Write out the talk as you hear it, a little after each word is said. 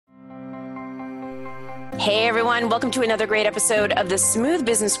Hey everyone, welcome to another great episode of the Smooth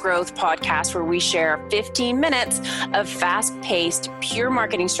Business Growth Podcast, where we share 15 minutes of fast-paced, pure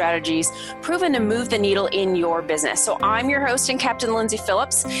marketing strategies proven to move the needle in your business. So I'm your host and Captain Lindsay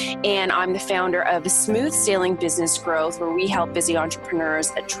Phillips, and I'm the founder of Smooth Sailing Business Growth, where we help busy entrepreneurs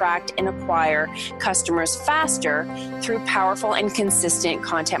attract and acquire customers faster through powerful and consistent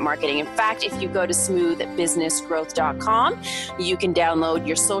content marketing. In fact, if you go to smoothbusinessgrowth.com, you can download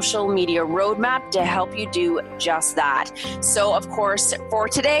your social media roadmap to help you do just that. So, of course, for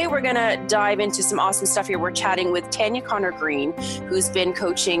today, we're going to dive into some awesome stuff here. We're chatting with Tanya Connor Green, who's been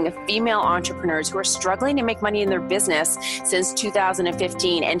coaching female entrepreneurs who are struggling to make money in their business since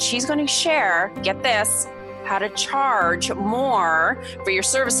 2015. And she's going to share, get this, how to charge more for your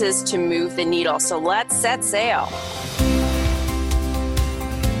services to move the needle. So let's set sail.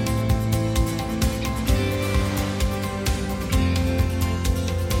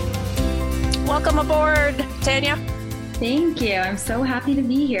 Welcome aboard, Tanya. Thank you. I'm so happy to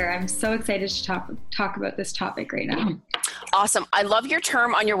be here. I'm so excited to talk about this topic right now. Awesome. I love your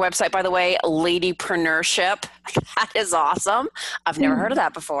term on your website, by the way, ladypreneurship. That is awesome. I've never heard of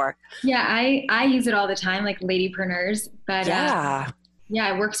that before. Yeah, I use it all the time, like ladypreneurs. But yeah,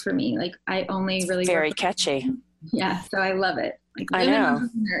 it works for me. Like I only really very catchy. Yeah, so I love it. Like I women know.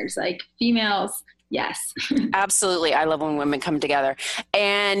 Entrepreneurs, like females. Yes. Absolutely. I love when women come together.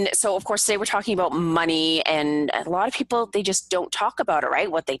 And so, of course, today we're talking about money, and a lot of people, they just don't talk about it, right?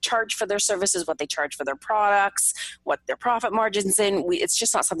 What they charge for their services, what they charge for their products, what their profit margins in. It's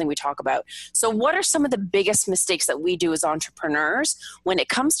just not something we talk about. So what are some of the biggest mistakes that we do as entrepreneurs when it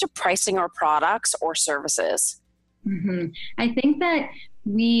comes to pricing our products or services? Mm-hmm. I think that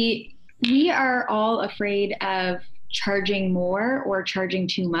we are all afraid of charging more or charging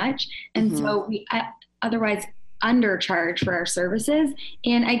too much. And so we otherwise undercharge for our services.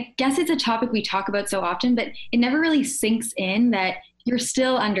 And I guess it's a topic we talk about so often, but it never really sinks in that you're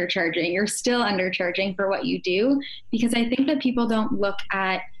still undercharging. You're still undercharging for what you do, because I think that people don't look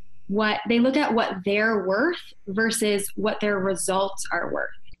at what they're worth versus what their results are worth.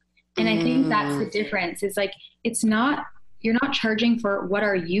 And I think that's the difference. Is like, you're not charging for what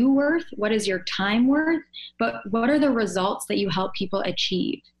are you worth, what is your time worth, but what are the results that you help people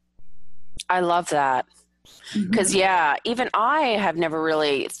achieve. I love that. Because, even I have never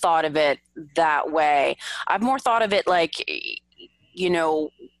really thought of it that way. I've more thought of it like,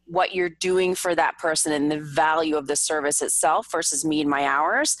 what you're doing for that person and the value of the service itself versus me and my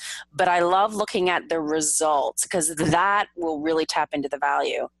hours. But I love looking at the results, because that will really tap into the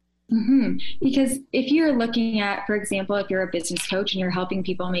value. Mm-hmm. Because if you're looking at, for example, if you're a business coach and you're helping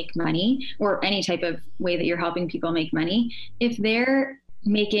people make money, or any type of way that you're helping people make money, if they're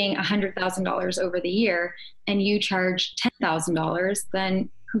making $100,000 over the year and you charge $10,000, then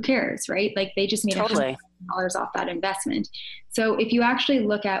who cares, right? Like they just made $100,000 off that investment. So if you actually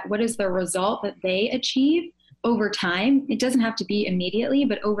look at what is the result that they achieve over time, it doesn't have to be immediately,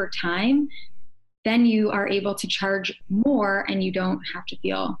 but over time, then you are able to charge more and you don't have to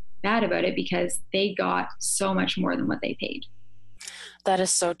feel bad about it because they got so much more than what they paid. That is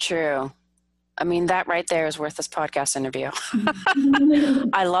so true. I mean, that right there is worth this podcast interview.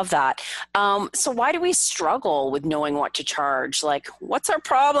 I love that. So why do we struggle with knowing what to charge? Like, what's our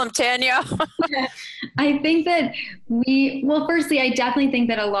problem, Tanya? I think that firstly, I definitely think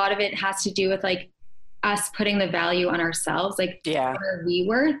that a lot of it has to do with like us putting the value on ourselves, like what are we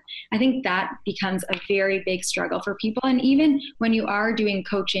worth? I think that becomes a very big struggle for people. And even when you are doing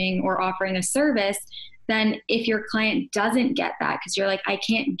coaching or offering a service, then if your client doesn't get that, because you're like, I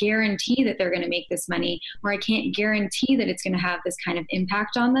can't guarantee that they're going to make this money, or I can't guarantee that it's going to have this kind of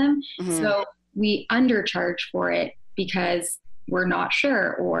impact on them. So we undercharge for it because we're not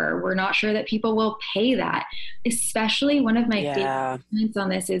sure, or we're not sure that people will pay that. Especially one of my favorite points on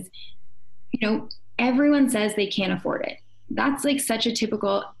this is, everyone says they can't afford it. That's like such a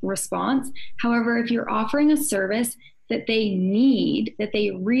typical response. However, if you're offering a service that they need, that they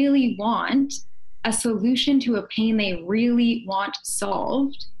really want, a solution to a pain they really want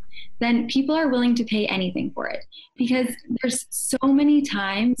solved, then people are willing to pay anything for it. Because there's so many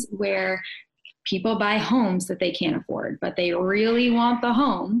times where people buy homes that they can't afford, but they really want the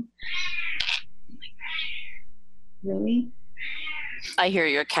home. Oh my gosh. Really? I hear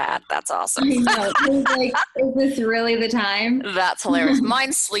your cat. That's awesome. I know. I was like, is this really the time? That's hilarious.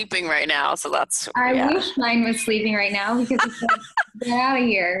 Mine's sleeping right now, so that's... I wish mine was sleeping right now, because it's like, get out of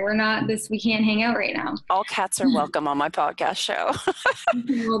here. We can't hang out right now. All cats are welcome on my podcast show.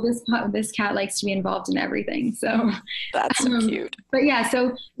 Well, this cat likes to be involved in everything, so... That's so cute. But yeah,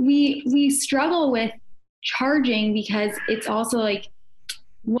 so we struggle with charging, because it's also like,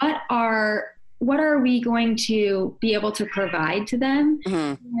 what are what are we going to be able to provide to them?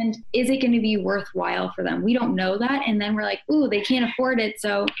 Mm-hmm. And is it going to be worthwhile for them? We don't know that. And then we're like, ooh, they can't afford it.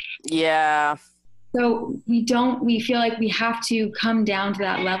 So yeah. So we feel like we have to come down to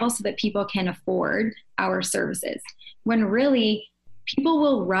that level so that people can afford our services, when really people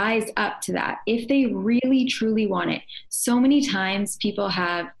will rise up to that if they really truly want it. So many times people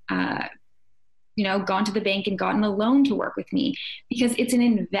have, gone to the bank and gotten a loan to work with me because it's an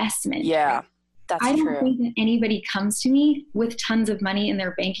investment. Yeah. Right? That's I don't true. think that anybody comes to me with tons of money in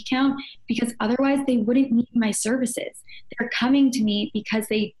their bank account, because otherwise they wouldn't need my services. They're coming to me because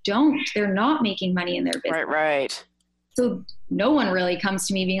they're not making money in their business. Right. So no one really comes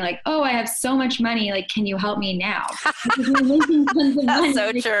to me being like, oh, I have so much money. Like, can you help me now? Because you're making tons of money.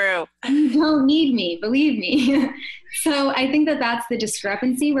 That's so true. You don't need me, believe me. So I think that that's the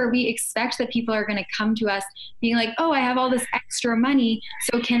discrepancy, where we expect that people are going to come to us being like, oh, I have all this extra money.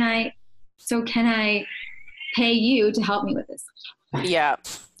 So can I pay you to help me with this? Yeah,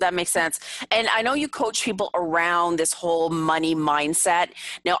 that makes sense. And I know you coach people around this whole money mindset.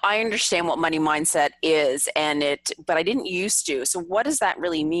 Now, I understand what money mindset is, but I didn't used to. So what does that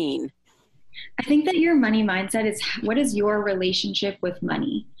really mean? I think that your money mindset is, what is your relationship with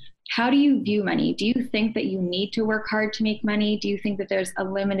money? How do you view money? Do you think that you need to work hard to make money? Do you think that there's a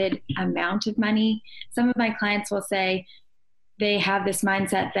limited amount of money? Some of my clients will say, they have this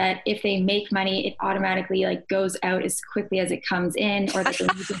mindset that if they make money, it automatically like goes out as quickly as it comes in, or that they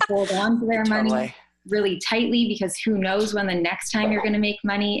need to hold on to their money really tightly because who knows when the next time you're going to make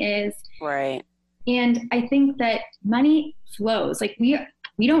money is. Right. And I think that money flows. Like we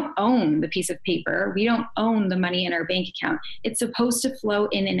don't own the piece of paper. We don't own the money in our bank account. It's supposed to flow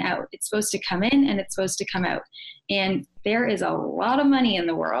in and out. It's supposed to come in and it's supposed to come out. And there is a lot of money in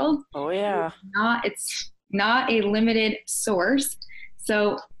the world. Oh yeah. It's not a limited source.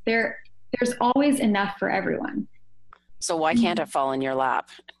 So there's always enough for everyone. So why can't it fall in your lap?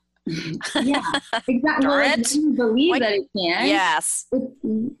 Yeah, exactly. Well, like, you believe that it can. Yes.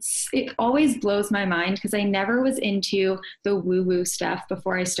 It always blows my mind because I never was into the woo-woo stuff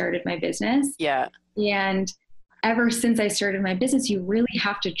before I started my business. Yeah. And ever since I started my business, you really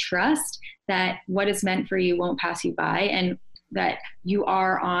have to trust that what is meant for you won't pass you by, and that you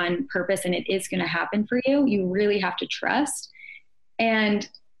are on purpose and it is going to happen for you. You really have to trust. And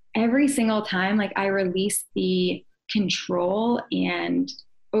every single time, like, I release the control and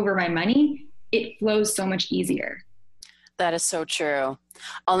over my money, it flows so much easier. That is so true.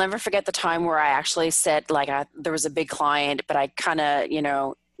 I'll never forget the time where I actually said, there was a big client, but I kind of,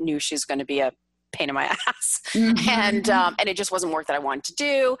 knew she was going to be a pain in my ass. Mm-hmm. And it just wasn't work that I wanted to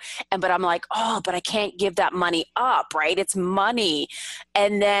do. But I'm like, but I can't give that money up, right? It's money.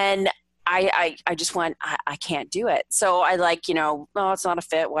 And then I just went, I can't do it. So I it's not a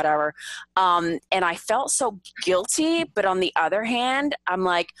fit, whatever. And I felt so guilty. But on the other hand, I'm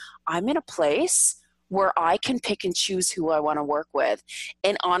like, I'm in a place where I can pick and choose who I want to work with.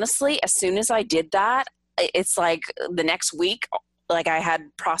 And honestly, as soon as I did that, it's like the next week, like I had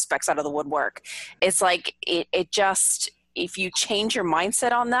prospects out of the woodwork. It's like, it just, if you change your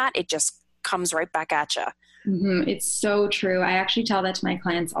mindset on that, it just comes right back at you. Mm-hmm. It's so true. I actually tell that to my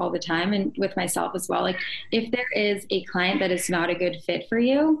clients all the time, and with myself as well. Like, if there is a client that is not a good fit for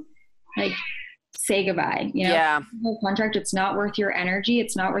you, like, say goodbye. Yeah. Contract, it's not worth your energy.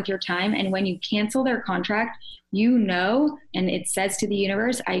 It's not worth your time. And when you cancel their contract, and it says to the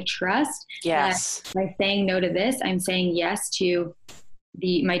universe, I trust. Yes. That by saying no to this, I'm saying yes to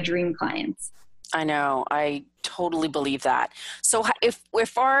my dream clients. I know. I totally believe that. So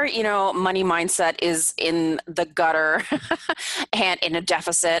if our, money mindset is in the gutter and in a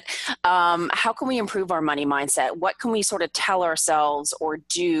deficit, how can we improve our money mindset? What can we sort of tell ourselves or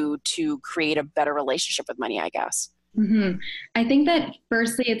do to create a better relationship with money, I guess? Mm-hmm. I think that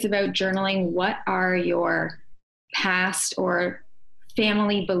firstly, it's about journaling. What are your past or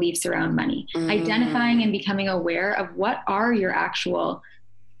family beliefs around money? Mm-hmm. Identifying and becoming aware of what are your actual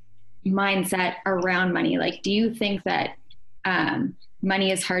mindset around money. Like, do you think that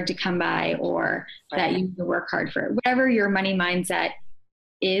money is hard to come by, or that you can work hard for it? Whatever your money mindset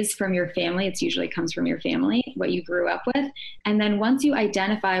is from your family, it usually comes from your family, what you grew up with. And then once you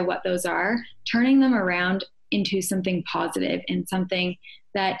identify what those are, turning them around into something positive and something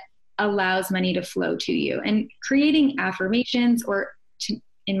that allows money to flow to you, and creating affirmations,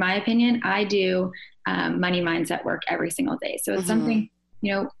 in my opinion, I do money mindset work every single day. So it's something,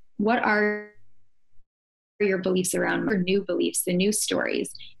 what are your beliefs around your new beliefs, the new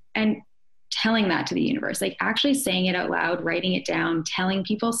stories, and telling that to the universe, like actually saying it out loud, writing it down, telling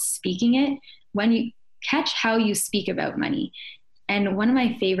people, speaking it. When you catch how you speak about money And one of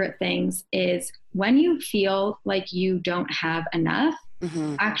my favorite things is when you feel like you don't have enough,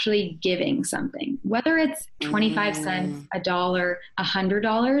 actually giving something, whether it's 25 cents, $1,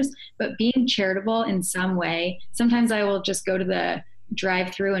 $100, but being charitable in some way. Sometimes I will just go to the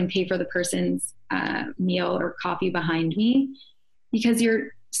drive-through and pay for the person's meal or coffee behind me, because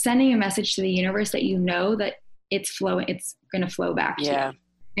you're sending a message to the universe that you know that it's going to flow back to you.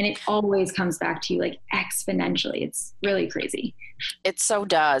 And it always comes back to you like exponentially. It's really crazy. It so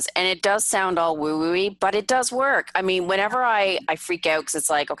does. And it does sound all woo-woo-y, but it does work. I mean, whenever I freak out because it's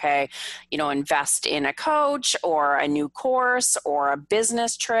like, okay, invest in a coach or a new course or a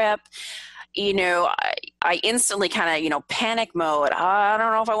business trip, I instantly kind of, panic mode. I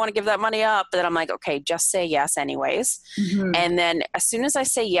don't know if I want to give that money up. But then I'm like, okay, just say yes anyways. And then as soon as I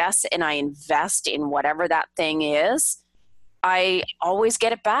say yes and I invest in whatever that thing is, I always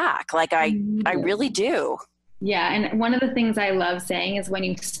get it back. Like I really do. Yeah. And one of the things I love saying is when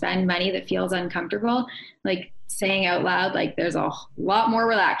you spend money that feels uncomfortable, like saying out loud, like there's a lot more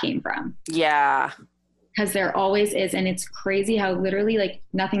where that came from. Yeah. Because there always is. And it's crazy how literally like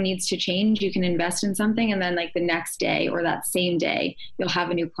nothing needs to change. You can invest in something and then like the next day or that same day, you'll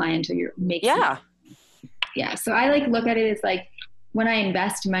have a new client or you're making. Yeah. Yeah. So I like look at it as like, when I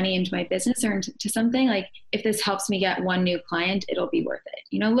invest money into my business or into something, like if this helps me get one new client, it'll be worth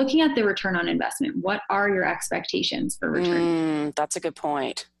it. Looking at the return on investment, what are your expectations for return? That's a good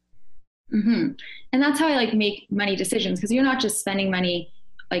point. And that's how I like make money decisions, because you're not just spending money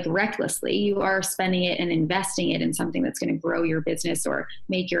like recklessly. You are spending it and investing it in something that's going to grow your business or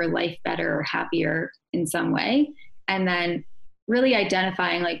make your life better or happier in some way. And then really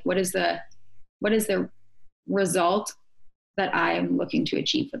identifying like, what is the result that I'm looking to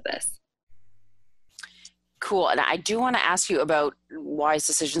achieve with this. Cool. And I do want to ask you about wise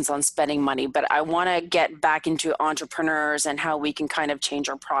decisions on spending money, but I want to get back into entrepreneurs and how we can kind of change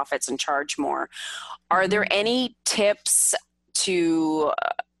our profits and charge more. Are there any tips to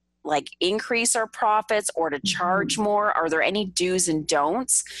like increase our profits or to charge more? Are there any do's and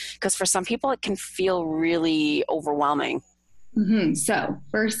don'ts? Because for some people it can feel really overwhelming. So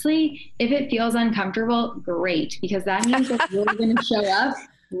firstly, if it feels uncomfortable, great, because that means that you're going to show up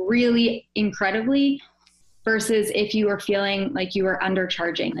really incredibly, versus if you are feeling like you are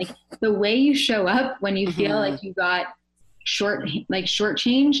undercharging. Like the way you show up when you feel like you got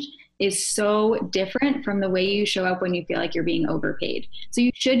shortchanged is so different from the way you show up when you feel like you're being overpaid. So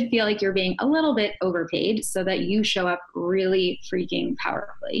you should feel like you're being a little bit overpaid so that you show up really freaking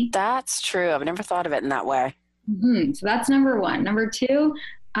powerfully. That's true. I've never thought of it in that way. So that's number one. Number two,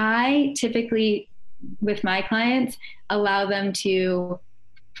 I typically, with my clients, allow them to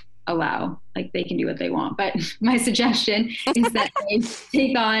like they can do what they want. But my suggestion is that they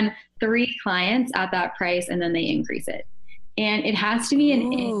take on 3 clients at that price and then they increase it. And it has to be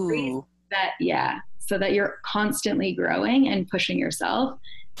an increase so that you're constantly growing and pushing yourself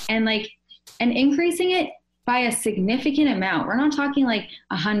and increasing it by a significant amount. We're not talking like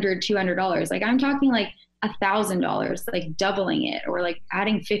 $100, $200. Like I'm talking like $1,000, like doubling it or like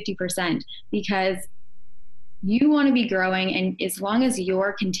adding 50%, because you want to be growing. And as long as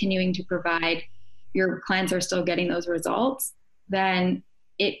you're continuing to provide, your clients are still getting those results, then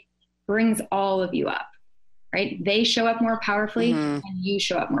it brings all of you up, right? They show up more powerfully and you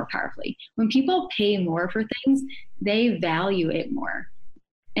show up more powerfully. When people pay more for things, they value it more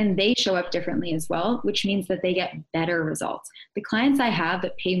and they show up differently as well, which means that they get better results. The clients I have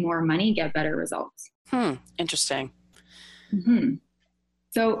that pay more money get better results. Interesting.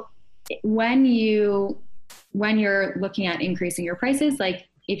 So when you're looking at increasing your prices, like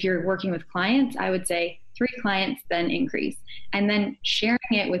if you're working with clients, I would say 3 clients, then increase. And then sharing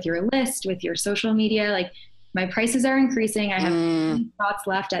it with your list, with your social media, like my prices are increasing. I have spots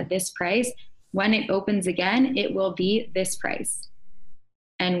left at this price. When it opens again, it will be this price.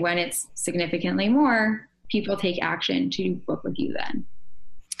 And when it's significantly more, people take action to book with you then.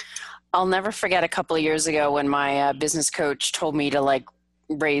 I'll never forget a couple of years ago when my business coach told me to like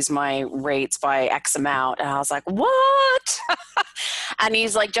raise my rates by X amount. And I was like, what? And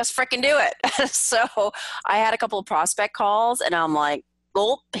he's like, just freaking do it. So I had a couple of prospect calls and I'm like,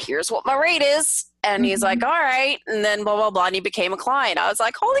 well, here's what my rate is. And he's like, all right. And then blah, blah, blah. And he became a client. I was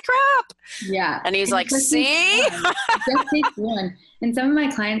like, holy crap. Yeah. And he's like, see? It just takes one. And some of my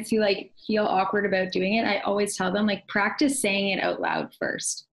clients who like feel awkward about doing it, I always tell them like practice saying it out loud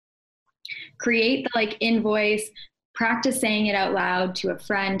first. Create the like invoice, practice saying it out loud to a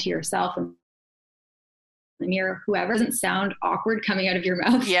friend, to yourself, in the mirror, whoever. Doesn't sound awkward coming out of your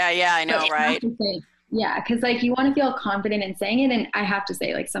mouth. Yeah, I know, right? Yeah. Cause like you want to feel confident in saying it. And I have to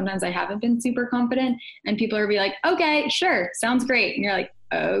say, like, sometimes I haven't been super confident and people are be like, okay, sure. Sounds great. And you're like,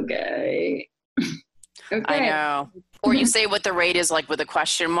 okay. Okay. I know. Or you say what the rate is, like with a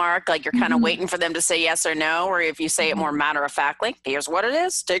question mark, like you're kind of waiting for them to say yes or no. Or if you say it more matter of factly, here's what it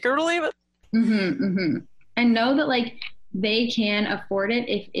is, take it or leave it. And know that like they can afford it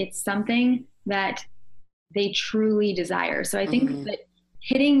if it's something that they truly desire. So I think that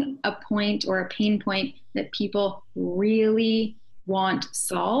hitting a point or a pain point that people really want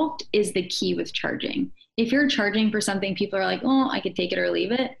solved is the key with charging. If you're charging for something people are like, oh, I could take it or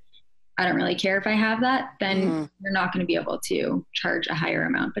leave it, I don't really care if I have that, then you're not going to be able to charge a higher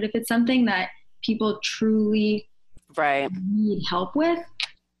amount. But if it's something that people truly need help with,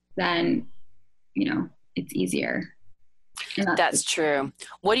 then, you know, it's easier. That's true.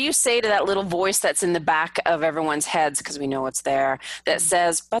 What do you say to that little voice that's in the back of everyone's heads, because we know it's there, that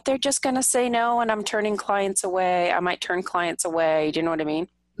says, but they're just going to say no and I'm turning clients away. I might turn clients away. Do you know what I mean?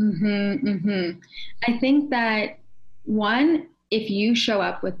 I think that one, if you show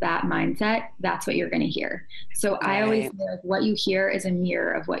up with that mindset, that's what you're going to hear. So I always say, like, what you hear is a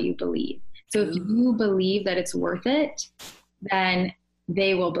mirror of what you believe. So if you believe that it's worth it, then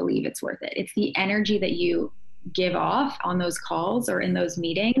they will believe it's worth it. It's the energy that you give off on those calls or in those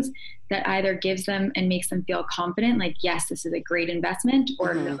meetings that either gives them and makes them feel confident, like, yes, this is a great investment,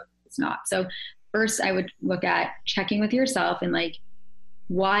 or no, it's not. So first I would look at checking with yourself and like,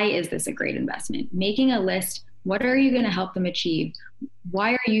 why is this a great investment? Making a list. What are you going to help them achieve?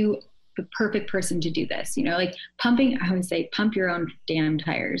 Why are you the perfect person to do this? You know, like pumping, I always say, pump your own damn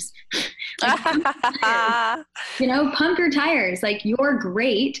tires. Tires. You know, pump your tires. Like, you're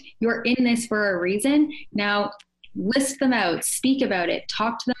great. You're in this for a reason. Now list them out, speak about it,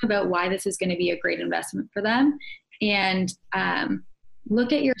 talk to them about why this is going to be a great investment for them. And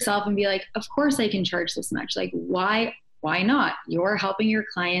look at yourself and be like, of course I can charge this much. Like, why not? You're helping your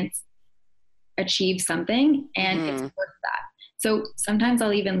clients achieve something and it's worth that. So sometimes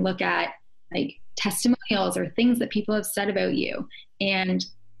I'll even look at like testimonials or things that people have said about you, and,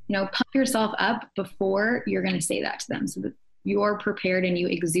 you know, pump yourself up before you're going to say that to them, so that you're prepared and you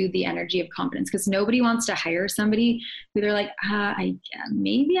exude the energy of confidence. Because nobody wants to hire somebody who they're like,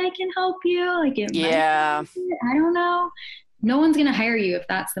 maybe I can help you. Like, I don't know. No one's going to hire you if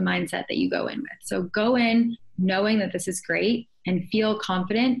that's the mindset that you go in with. So go in knowing that this is great and feel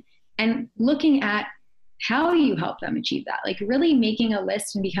confident, and looking at how you help them achieve that. Like really making a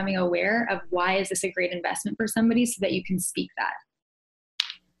list and becoming aware of why is this a great investment for somebody, so that you can speak that.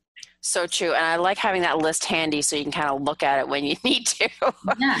 So true. And I like having that list handy so you can kind of look at it when you need to.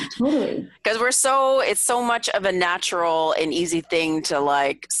 Yeah, totally. Because it's so much of a natural and easy thing to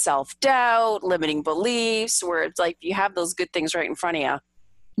like self-doubt, limiting beliefs, where it's like you have those good things right in front of you.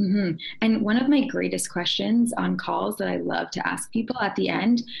 And one of my greatest questions on calls that I love to ask people at the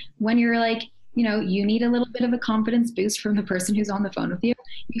end, when you're like, you know, you need a little bit of a confidence boost from the person who's on the phone with you,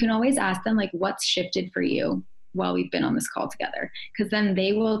 you can always ask them like, what's shifted for you while we've been on this call together? Because then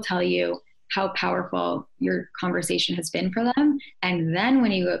they will tell you how powerful your conversation has been for them. And then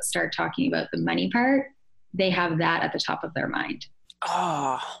when you start talking about the money part, they have that at the top of their mind.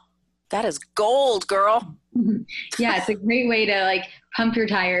 Oh, that is gold, girl. Yeah, it's a great way to like pump your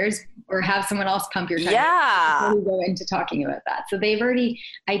tires, or have someone else pump your tires. Yeah. Before we go into talking about that. So they've already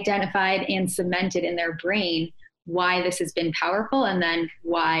identified and cemented in their brain why this has been powerful, and then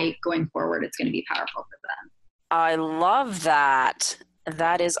why going forward it's going to be powerful for them. I love that.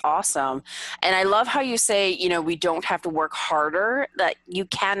 That is awesome. And I love how you say, you know, we don't have to work harder, that you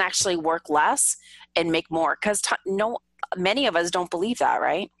can actually work less and make more. Because many of us don't believe that,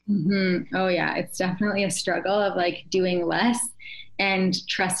 right? Oh yeah. It's definitely a struggle of like doing less and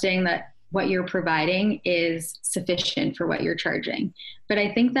trusting that what you're providing is sufficient for what you're charging. But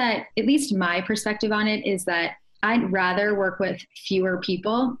I think that at least my perspective on it is that I'd rather work with fewer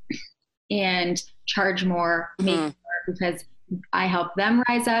people and charge more, make more, because I help them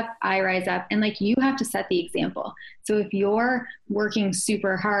rise up, I rise up, and like you have to set the example. So if you're working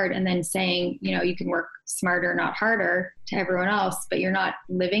super hard and then saying, you know, you can work smarter, not harder to everyone else, but you're not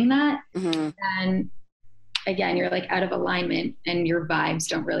living that, then again, you're like out of alignment and your vibes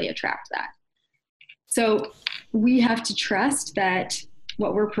don't really attract that. So we have to trust that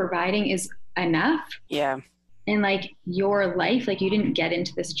what we're providing is enough. Yeah. And like your life, like you didn't get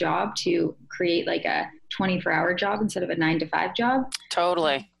into this job to create like a 24-hour job instead of a 9-to-5 job.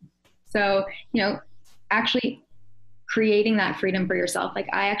 Totally. So, you know, actually creating that freedom for yourself. Like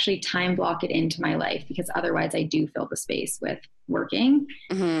I actually time block it into my life, because otherwise I do fill the space with working.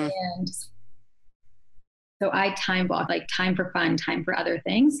 And So I time block, like time for fun, time for other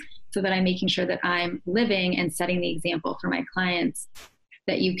things, so that I'm making sure that I'm living and setting the example for my clients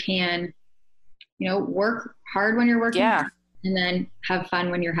that you can, work hard when you're working hard, and then have fun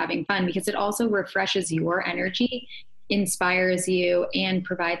when you're having fun, because it also refreshes your energy, inspires you, and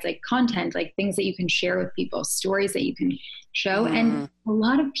provides like content, like things that you can share with people, stories that you can show. And a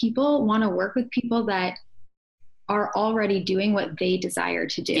lot of people want to work with people that are already doing what they desire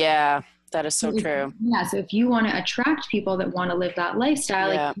to do. Yeah, that is so true. Yeah. So if you want to attract people that want to live that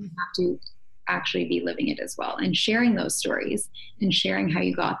lifestyle, like you have to actually be living it as well, and sharing those stories and sharing how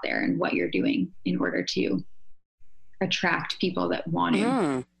you got there and what you're doing in order to attract people that want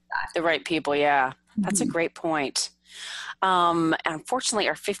to. The right people. Yeah. That's a great point. Unfortunately,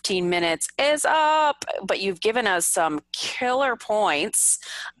 our 15 minutes is up, but you've given us some killer points,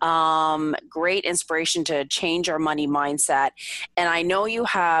 great inspiration to change our money mindset. And I know you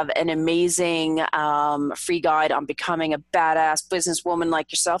have an amazing free guide on becoming a badass businesswoman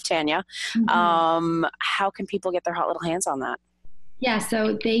like yourself, Tanya. How can people get their hot little hands on that? Yeah,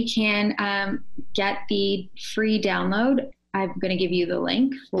 so they can get the free download. I'm going to give you the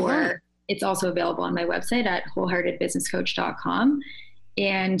link for It's also available on my website at wholeheartedbusinesscoach.com.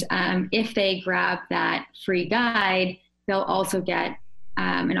 And if they grab that free guide, they'll also get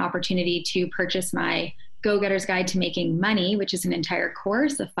an opportunity to purchase my Go-Getter's Guide to Making Money, which is an entire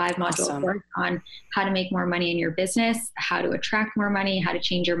course, a 5-module course on how to make more money in your business, how to attract more money, how to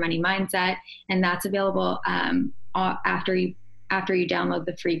change your money mindset. And that's available after you download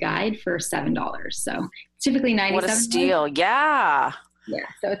the free guide for $7. So it's typically $97. What a steal. Yeah. Yeah.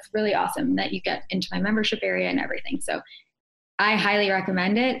 So it's really awesome that you get into my membership area and everything. So I highly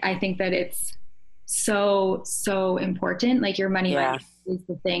recommend it. I think that it's so, so important. Like your money mindset is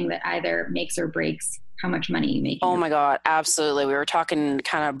the thing that either makes or breaks how much money you make. Oh my God. Absolutely. We were talking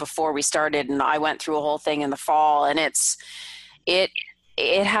kind of before we started, and I went through a whole thing in the fall, and it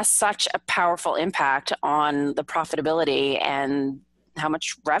has such a powerful impact on the profitability and how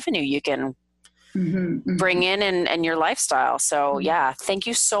much revenue you can bring in and your lifestyle. So yeah, thank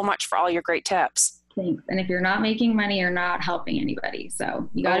you so much for all your great tips. Thanks. And if you're not making money, you're not helping anybody. So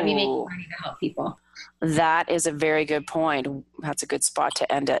you got to be making money to help people. That is a very good point. That's a good spot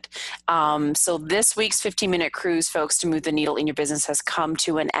to end it. So this week's 15-minute cruise, folks, to move the needle in your business has come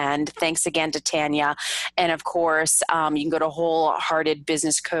to an end. Thanks again to Tanya. And of course, you can go to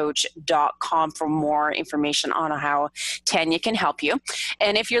wholeheartedbusinesscoach.com for more information on how Tanya can help you.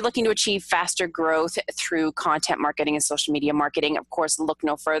 And if you're looking to achieve faster growth through content marketing and social media marketing, of course, look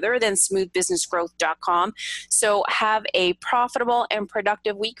no further than smoothbusinessgrowth.com. So have a profitable and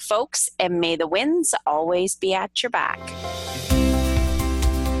productive week, folks, and may the wins always be at your back.